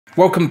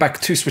Welcome back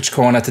to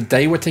SwitchCorner.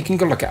 Today we're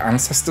taking a look at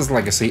Ancestors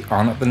Legacy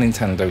on the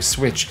Nintendo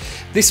Switch.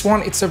 This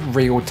one, it's a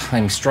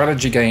real-time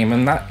strategy game,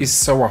 and that is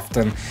so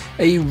often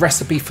a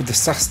recipe for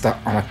disaster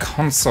on a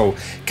console.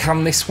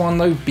 Can this one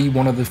though be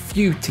one of the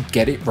few to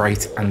get it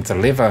right and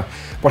deliver?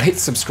 Well, hit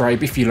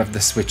subscribe if you love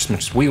the Switch as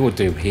much as we will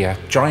do here,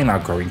 join our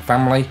growing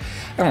family,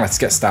 and let's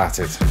get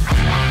started.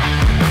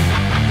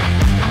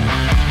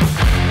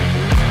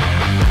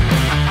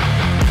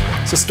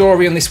 So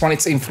story on this one,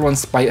 it's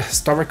influenced by a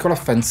historical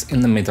events in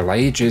the Middle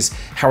Ages.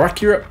 How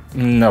accurate?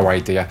 No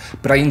idea,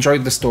 but I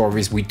enjoyed the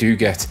stories we do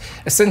get.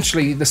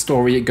 Essentially, the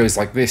story, it goes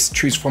like this.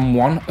 Choose from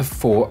one of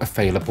four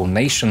available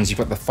nations. You've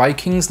got the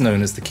Vikings,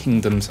 known as the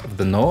Kingdoms of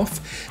the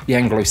North, the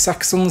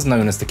Anglo-Saxons,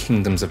 known as the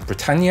Kingdoms of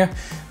Britannia,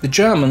 the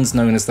Germans,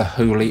 known as the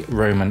Holy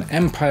Roman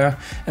Empire,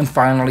 and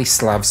finally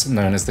Slavs,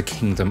 known as the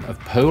Kingdom of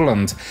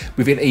Poland.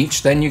 Within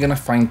each, then, you're going to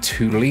find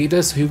two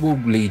leaders who will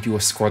lead your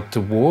squad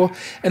to war,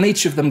 and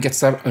each of them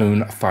gets their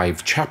own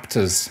 5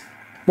 chapters.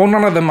 While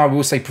none of them, I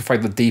will say,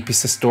 provide the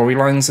deepest of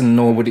storylines, and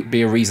nor would it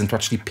be a reason to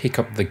actually pick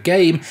up the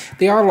game,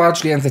 they are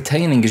largely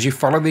entertaining as you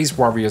follow these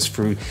warriors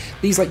through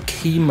these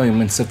key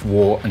moments of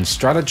war and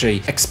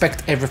strategy.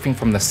 Expect everything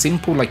from the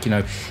simple,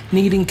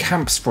 needing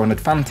camps for an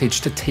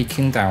advantage, to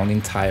taking down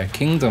entire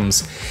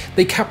kingdoms.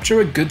 They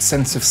capture a good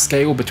sense of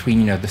scale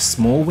between, the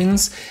small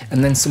wins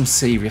and then some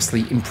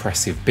seriously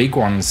impressive big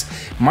ones.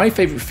 My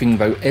favourite thing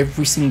though,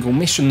 every single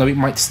mission, though it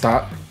might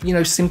start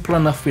simple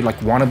enough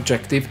with one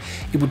objective,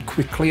 it would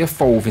quickly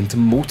evolve into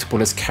multiple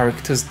as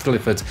characters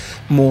delivered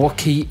more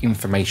key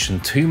information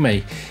to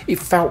me. It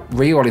felt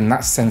real in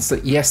that sense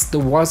that yes, there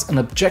was an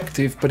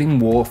objective, but in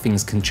war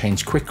things can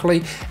change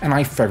quickly, and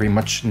I very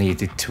much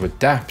needed to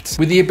adapt.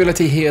 With the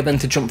ability here then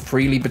to jump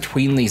freely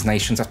between these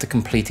nations after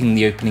completing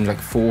the opening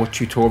 4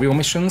 tutorial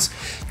missions,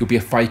 you'll be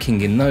a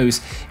Viking in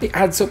those. It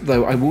adds up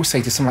though, I will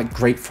say, to some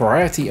great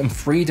variety and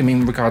freedom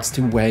in regards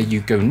to where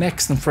you go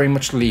next, and very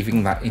much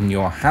leaving that in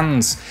your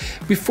hands.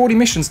 With 40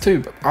 missions too,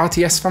 but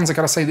RTS fans, I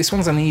gotta say, this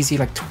one's an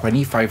easy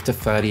 25 to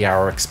 30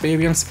 hour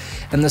experience,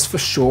 and there's for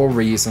sure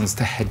reasons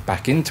to head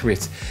back into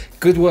it.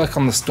 Good work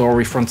on the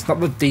story front,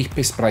 not the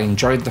deepest, but I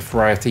enjoyed the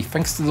variety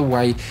thanks to the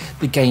way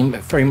the game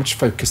very much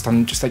focused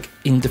on just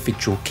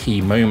individual key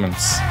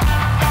moments.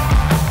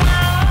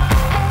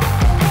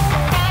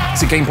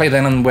 So gameplay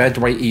then, and where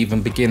do I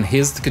even begin?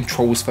 Here's the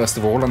controls first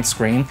of all on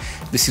screen.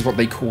 This is what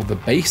they call the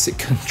basic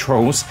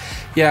controls.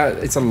 Yeah,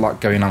 it's a lot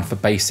going on for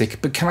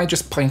basic, but can I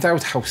just point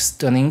out how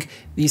stunning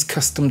these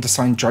custom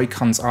designed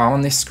Joy-Cons are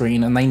on this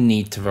screen, and they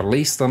need to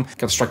release them.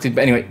 Got distracted,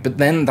 but anyway, but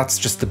then that's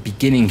just the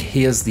beginning.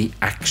 Here's the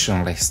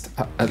action list.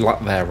 A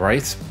lot there,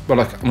 right? But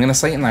look, I'm gonna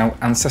say it now,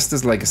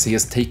 Ancestors Legacy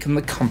has taken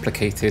the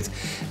complicated,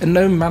 and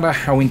no matter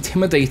how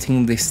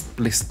intimidating this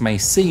list may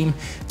seem,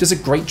 does a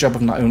great job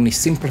of not only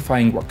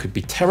simplifying what could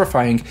be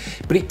terrifying,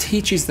 but it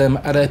teaches them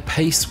at a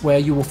pace where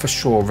you will for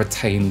sure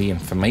retain the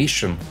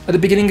information. At the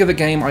beginning of the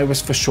game, I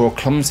was for sure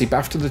clumsy, but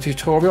after the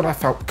tutorial, I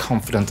felt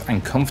confident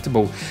and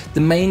comfortable.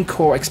 The main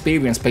core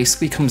experience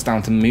basically comes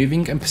down to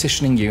moving and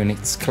positioning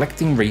units,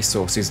 collecting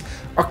resources,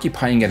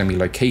 occupying enemy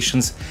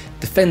locations,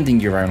 defending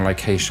your own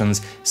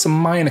locations, some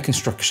minor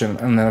construction,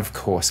 and then of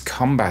course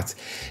combat.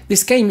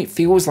 This game, it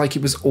feels like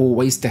it was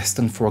always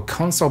destined for a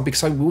console,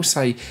 because I will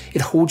say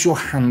it holds your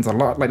hand a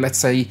lot. Let's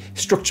say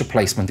structure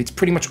placement, it's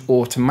pretty much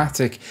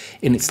automatic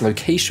in its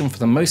location for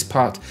the most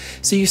part,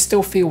 so you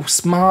still feel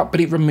smart,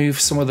 but it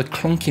removes some of the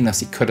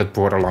clunkiness it could have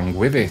brought along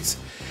with it.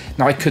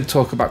 Now, I could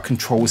talk about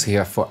controls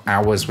here for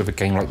hours with a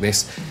game like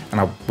this,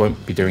 and I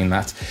won't be doing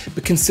that,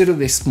 but consider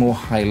this more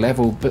high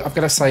level. But I've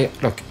got to say,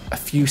 look, a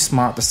few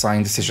smart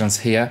design decisions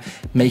here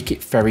make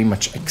it very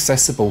much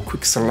accessible.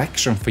 Quick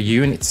selection for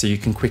units so you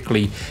can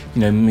quickly,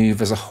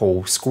 move as a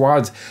whole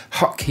squad.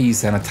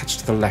 Hotkeys then attached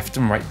to the left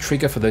and right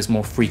trigger for those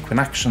more frequent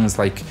actions,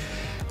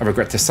 I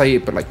regret to say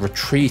it, but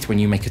retreat when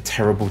you make a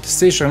terrible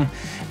decision.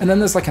 And then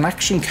there's an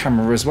action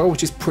camera as well,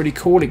 which is pretty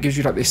cool. It gives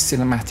you this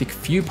cinematic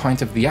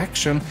viewpoint of the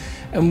action,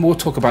 and we'll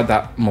talk about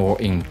that more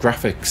in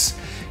graphics.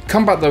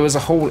 Combat though as a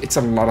whole, it's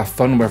a lot of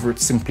fun, whether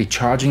it's simply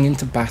charging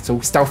into battle,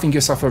 stealthing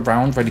yourself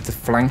around ready to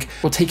flank,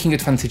 or taking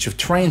advantage of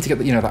terrain to get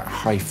that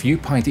high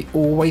viewpoint. It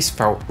always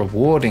felt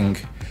rewarding.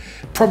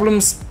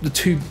 Problems, the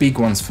two big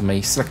ones for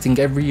me. Selecting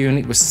every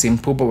unit was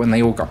simple, but when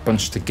they all got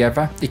bunched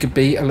together, it could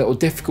be a little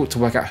difficult to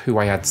work out who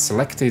I had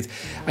selected.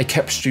 I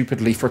kept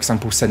stupidly, for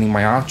example, sending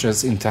my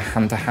archers into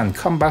hand-to-hand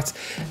combat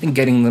and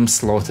getting them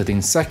slaughtered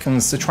in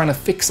seconds, so trying to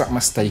fix that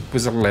mistake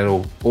was a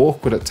little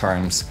awkward at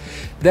times.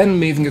 Then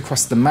moving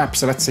across the map,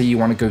 so let's say you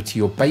want to go to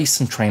your base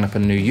and train up a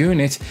new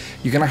unit,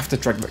 you're going to have to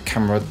drag that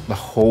camera the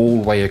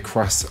whole way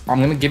across. I'm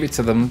going to give it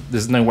to them,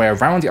 there's no way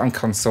around it on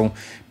console,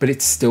 but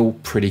it's still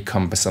pretty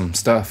cumbersome.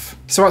 stuff.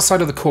 So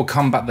outside of the core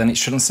combat then, it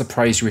shouldn't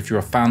surprise you if you're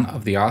a fan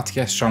of the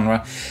RTS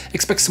genre.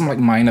 Expect some like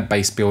minor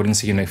base building,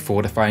 so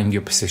fortifying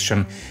your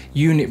position,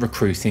 unit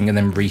recruiting, and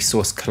then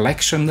resource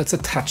collection that's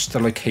attached to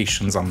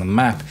locations on the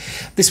map.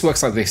 This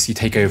works like this: you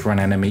take over an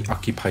enemy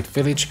occupied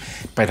village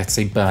by, let's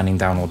say, burning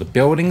down all the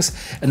buildings,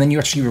 and then you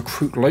actually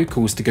recruit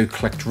locals to go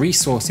collect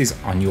resources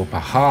on your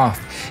behalf.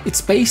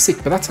 It's basic,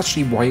 but that's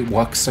actually why it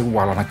works so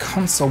well on a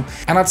console,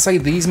 and I'd say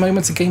these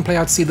moments of gameplay,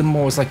 I'd see them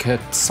more as like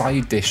a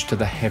side dish to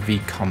the heavy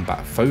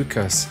combat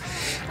focus.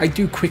 I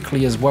do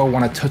quickly as well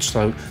want to touch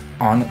though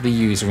on the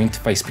user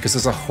interface, because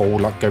there's a whole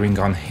lot going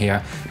on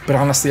here, but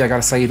honestly I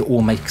gotta say it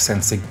all makes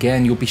sense.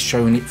 Again, you'll be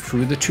showing it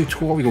through the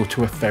tutorial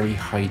to a very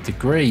high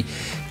degree.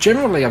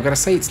 Generally, I've got to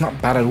say it's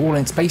not bad at all, and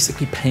it's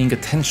basically paying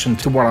attention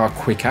to what are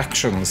quick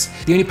actions.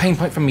 The only pain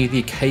point for me, the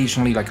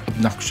occasionally like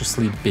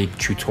obnoxiously big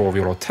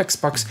tutorial or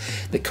text box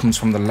that comes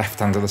from the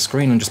left hand of the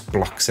screen and just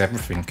blocks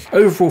everything.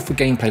 Overall for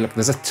gameplay, look,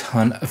 there's a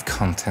ton of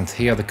content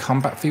here. The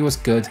combat feels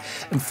good,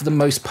 and for the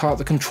most part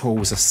the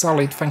controls are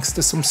solid thanks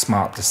to some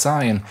smart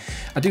design.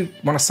 I do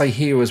want to say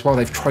here as well,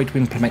 they've tried to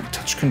implement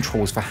touch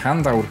controls for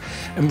handheld,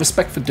 and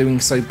respect for doing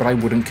so, but I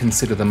wouldn't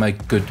consider them a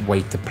good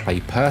way to play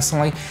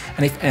personally,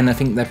 and if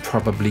anything they're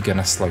probably going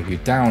to slow you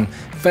down.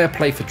 Fair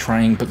play for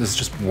trying, but there's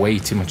just way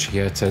too much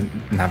here to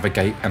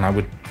navigate, and I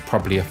would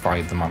probably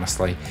avoid them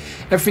honestly.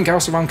 Everything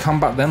else around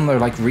combat then though,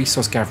 like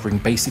resource gathering,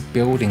 basic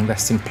building,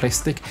 less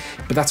simplistic,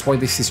 but that's why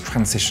this is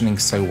transitioning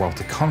so well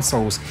to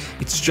consoles.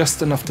 It's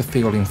just enough to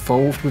feel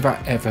involved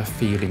without ever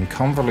feeling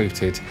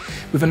convoluted.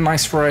 With a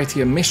nice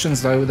variety of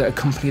missions though that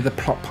accompany the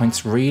plot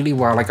points really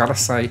well, I gotta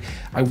say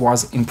I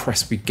was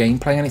impressed with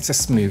gameplay, and it's a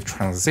smooth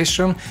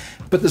transition.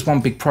 But there's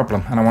one big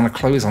problem, and I want to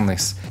close on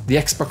this. The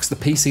Xbox, the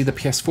PC, the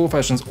PS4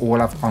 versions all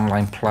have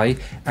online play,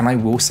 and I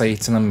will say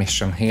it's an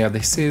omission here.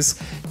 This is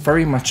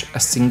very much a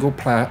single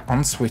player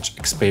on Switch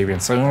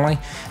experience only,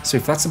 so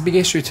if that's a big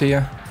issue to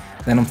you,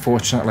 then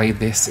unfortunately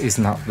this is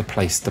not the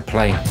place to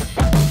play.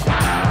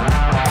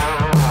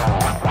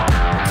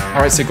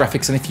 Alright, so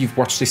graphics, and if you've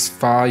watched this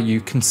far,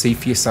 you can see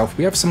for yourself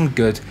we have some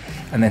good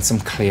and then some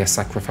clear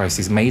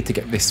sacrifices made to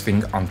get this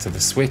thing onto the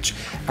Switch,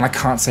 and I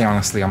can't say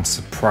honestly I'm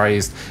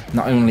surprised.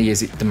 Not only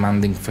is it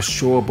demanding for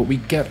sure, but we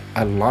get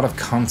a lot of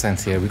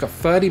content here. We've got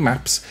 30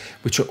 maps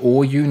which are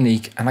all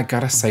unique, and I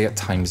gotta say at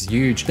times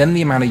huge. Then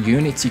the amount of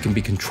units you can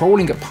be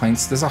controlling at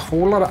points, there's a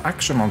whole lot of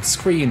action on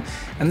screen,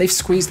 and they've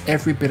squeezed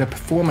every bit of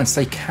performance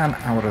they can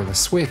out of the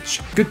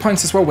Switch. Good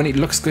points as well. When it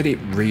looks good, it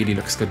really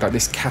looks good. Like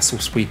this castle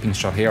sweeping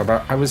shot here,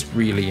 I was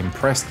really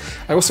impressed.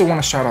 I also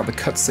want to shout out the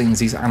cutscenes,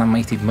 these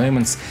animated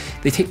moments.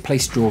 They take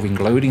place during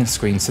loading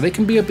screens, so they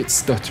can be a bit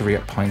stuttery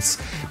at points,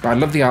 but I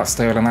love the art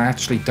style, and I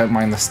actually don't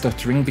mind the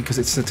stuttering because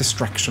it's a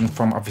distraction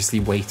from obviously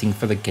waiting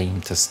for the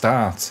game to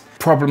start.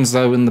 Problems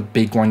though, and the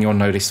big one you'll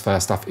notice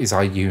first off is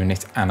our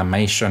unit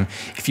animation.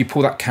 If you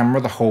pull that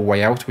camera the whole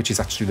way out, which is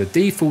actually the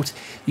default,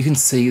 you can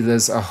see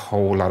there's a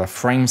whole lot of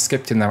frames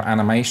skipped in their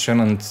animation,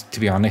 and to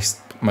be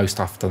honest,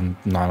 most often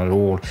none at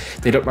all.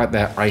 They look like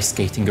they're ice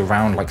skating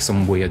around like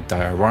some weird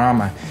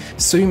diorama.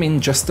 Zoom in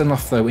just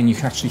enough though, and you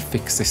can actually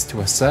fix this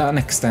to a certain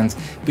extent,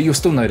 but you'll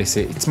still notice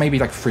it. It's maybe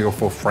like 3 or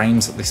 4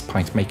 frames at this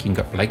point, making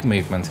up leg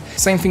movement.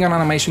 Same thing on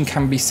animation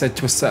can be said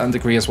to a certain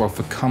degree as well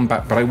for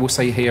combat, but I will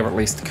say here at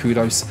least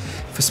kudos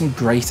for some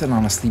great and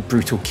honestly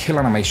brutal kill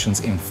animations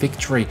in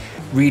Victory.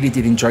 Really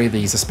did enjoy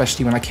these,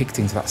 especially when I kicked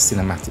into that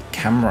cinematic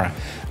camera.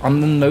 On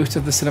the note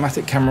of the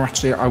cinematic camera,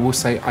 actually, I will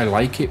say I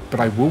like it, but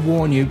I will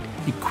warn you,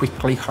 it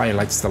quickly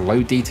highlights the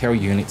low detail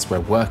units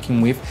we're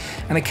working with,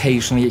 and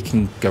occasionally it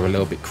can go a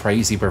little bit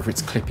crazy, whether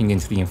it's clipping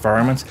into the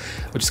environment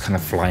or just kind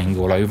of flying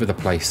all over the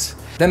place.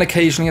 Then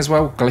occasionally as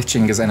well,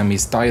 glitching as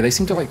enemies die. They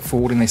seem to like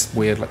fall in this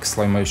weird like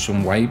slow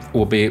motion way,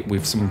 albeit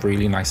with some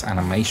really nice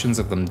animations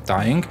of them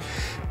dying.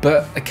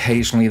 But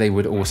occasionally they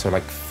would also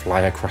like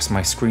fly across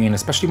my screen,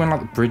 especially when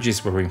like the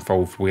bridges were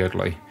involved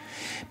weirdly.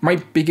 My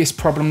biggest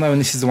problem though, and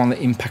this is the one that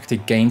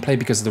impacted gameplay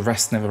because the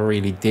rest never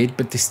really did,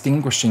 but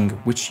distinguishing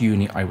which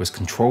unit I was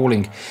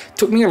controlling. It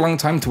took me a long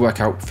time to work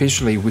out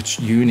visually which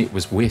unit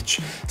was which,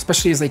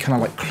 especially as they kind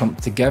of like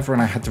clumped together,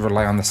 and I had to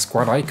rely on the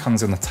squad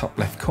icons in the top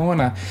left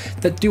corner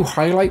that do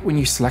highlight when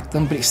you select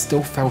them, but it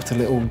still felt a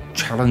little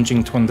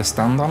challenging to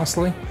understand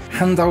honestly.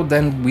 Handheld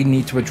then, we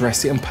need to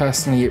address it, and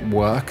personally it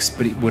works,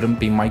 but it wouldn't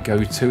be my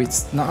go-to.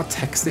 It's not a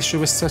text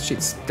issue as such,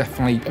 it's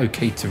definitely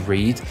okay to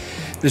read.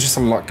 There's just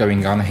a lot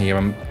going on here,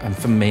 and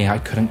for me, I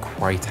couldn't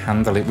quite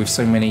handle it with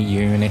so many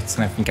units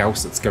and everything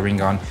else that's going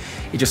on.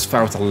 It just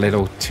felt a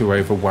little too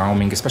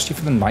overwhelming, especially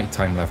for the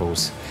nighttime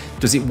levels.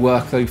 Does it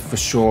work though? For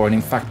sure, and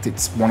in fact,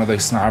 it's one of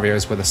those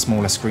scenarios where the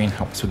smaller screen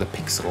helps with the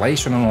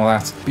pixelation and all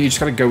that, but you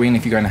just gotta go in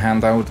if you're going to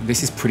handheld.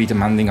 This is pretty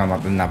demanding on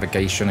like the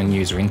navigation and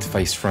user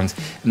interface front,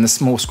 and the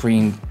small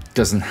screen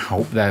doesn't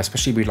help there,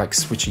 especially with like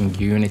switching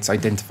units,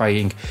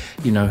 identifying,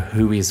 you know,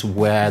 who is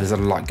where. There's a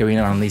lot going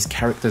on. These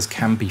characters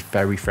can be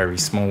very, very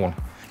small.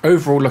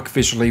 Overall, look,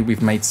 visually,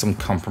 we've made some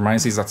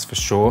compromises, that's for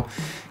sure.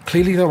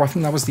 Clearly though, I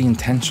think that was the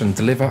intention,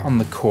 deliver on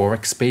the core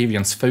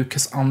experience,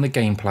 focus on the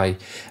gameplay,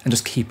 and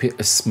just keep it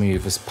as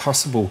smooth as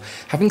possible.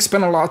 Having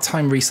spent a lot of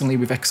time recently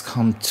with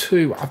XCOM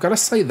 2, I've got to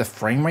say the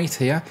frame rate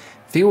here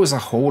feels a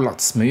whole lot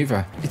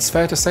smoother. It's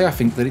fair to say I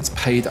think that it's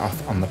paid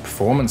off on the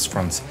performance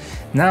front.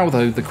 Now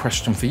though, the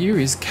question for you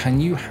is, can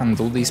you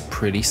handle these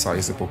pretty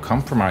sizable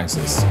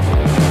compromises?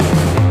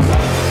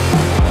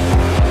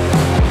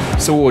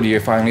 So audio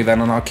finally then,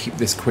 and I'll keep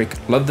this quick.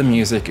 Love the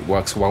music, it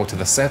works well to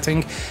the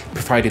setting,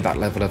 provided that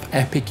level of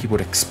epic you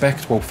would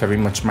expect while very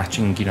much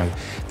matching, you know,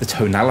 the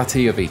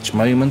tonality of each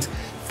moment.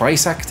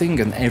 Voice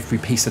acting and every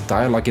piece of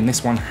dialogue in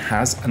this one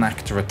has an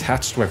actor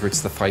attached, whether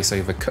it's the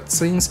voice-over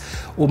cutscenes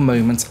or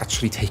moments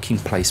actually taking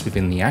place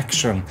within the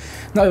action.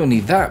 Not only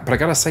that, but I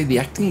gotta say the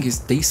acting is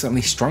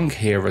decently strong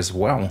here as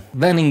well.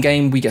 Then in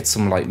game we get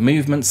some light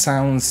movement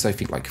sounds, so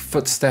think like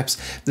footsteps,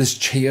 there's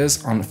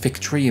cheers on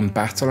victory in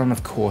battle, and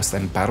of course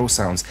then battle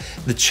sounds.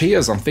 The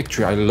cheers on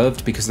victory I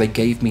loved because they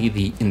gave me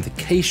the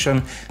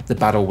indication the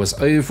battle was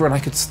over and I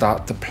could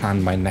start to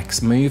plan my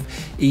next move,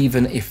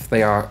 even if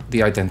they are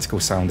the identical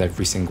sound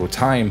every single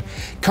time.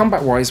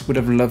 Combat wise, would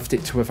have loved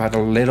it to have had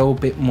a little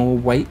bit more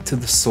weight to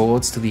the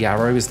swords, to the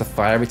arrows, the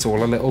fire. It's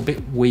all a little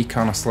bit weak,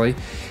 honestly.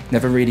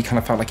 Never really kind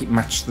of felt like it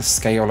matched the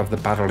scale of the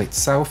battle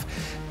itself,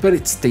 but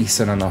it's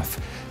decent enough.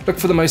 Look,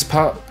 for the most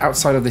part,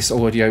 outside of this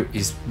audio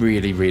is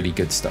really, really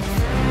good stuff.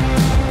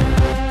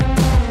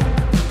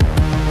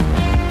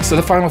 So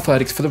the final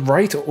verdict for the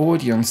right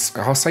audience,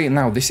 I'll say it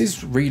now, this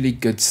is really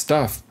good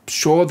stuff.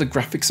 Sure, the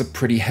graphics are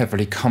pretty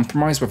heavily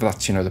compromised, whether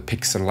that's, you know, the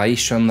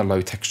pixelation, the low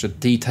texture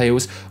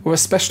details, or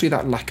especially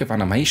that lack of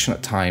animation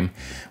at time.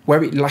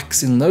 Where it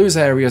lacks in those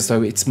areas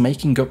though, it's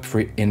making up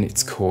for it in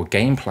its core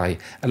gameplay.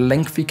 A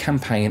lengthy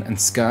campaign and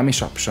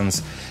skirmish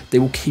options, they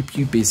will keep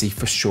you busy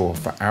for sure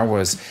for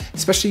hours,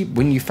 especially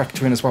when you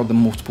factor in as well the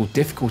multiple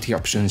difficulty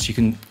options you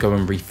can go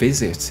and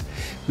revisit.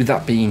 With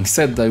that being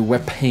said though, we're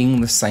paying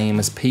the same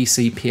as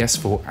PC,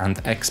 PS4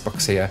 and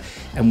Xbox here,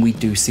 and we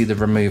do see the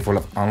removal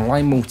of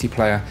online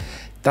multiplayer.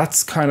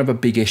 That's kind of a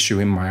big issue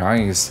in my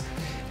eyes.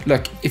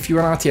 Look, if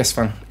you're an RTS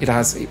fan, it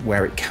has it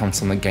where it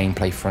counts on the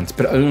gameplay front,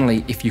 but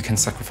only if you can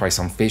sacrifice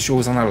on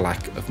visuals and a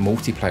lack of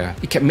multiplayer.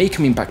 It kept me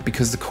coming back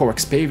because the core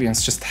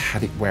experience just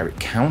had it where it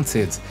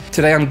counted.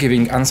 Today I'm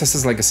giving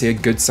Ancestors Legacy a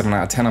good 7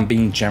 out of 10, I'm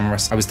being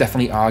generous. I was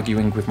definitely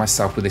arguing with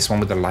myself with this one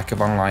with the lack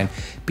of online,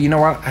 but you know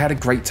what, I had a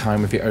great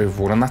time with it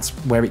overall, and that's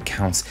where it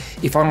counts.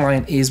 If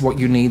online is what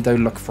you need though,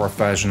 look for a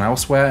version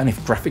elsewhere, and if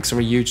graphics are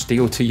a huge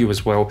deal to you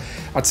as well,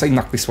 I'd say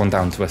knock this one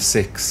down to a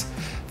 6.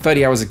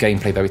 30 hours of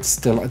gameplay though, it's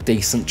still a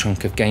decent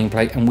chunk of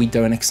gameplay, and we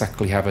don't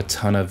exactly have a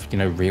ton of, you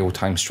know,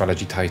 real-time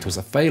strategy titles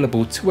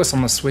available to us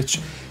on the Switch.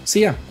 So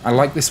yeah, I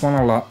like this one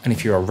a lot, and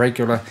if you're a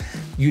regular,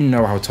 you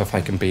know how tough I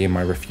can be in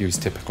my reviews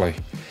typically.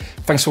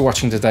 Thanks for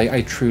watching today,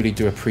 I truly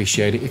do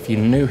appreciate it. If you're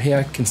new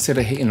here,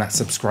 consider hitting that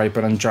subscribe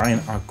button, join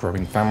our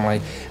growing family,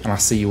 and I'll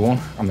see you all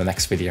on the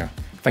next video.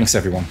 Thanks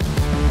everyone.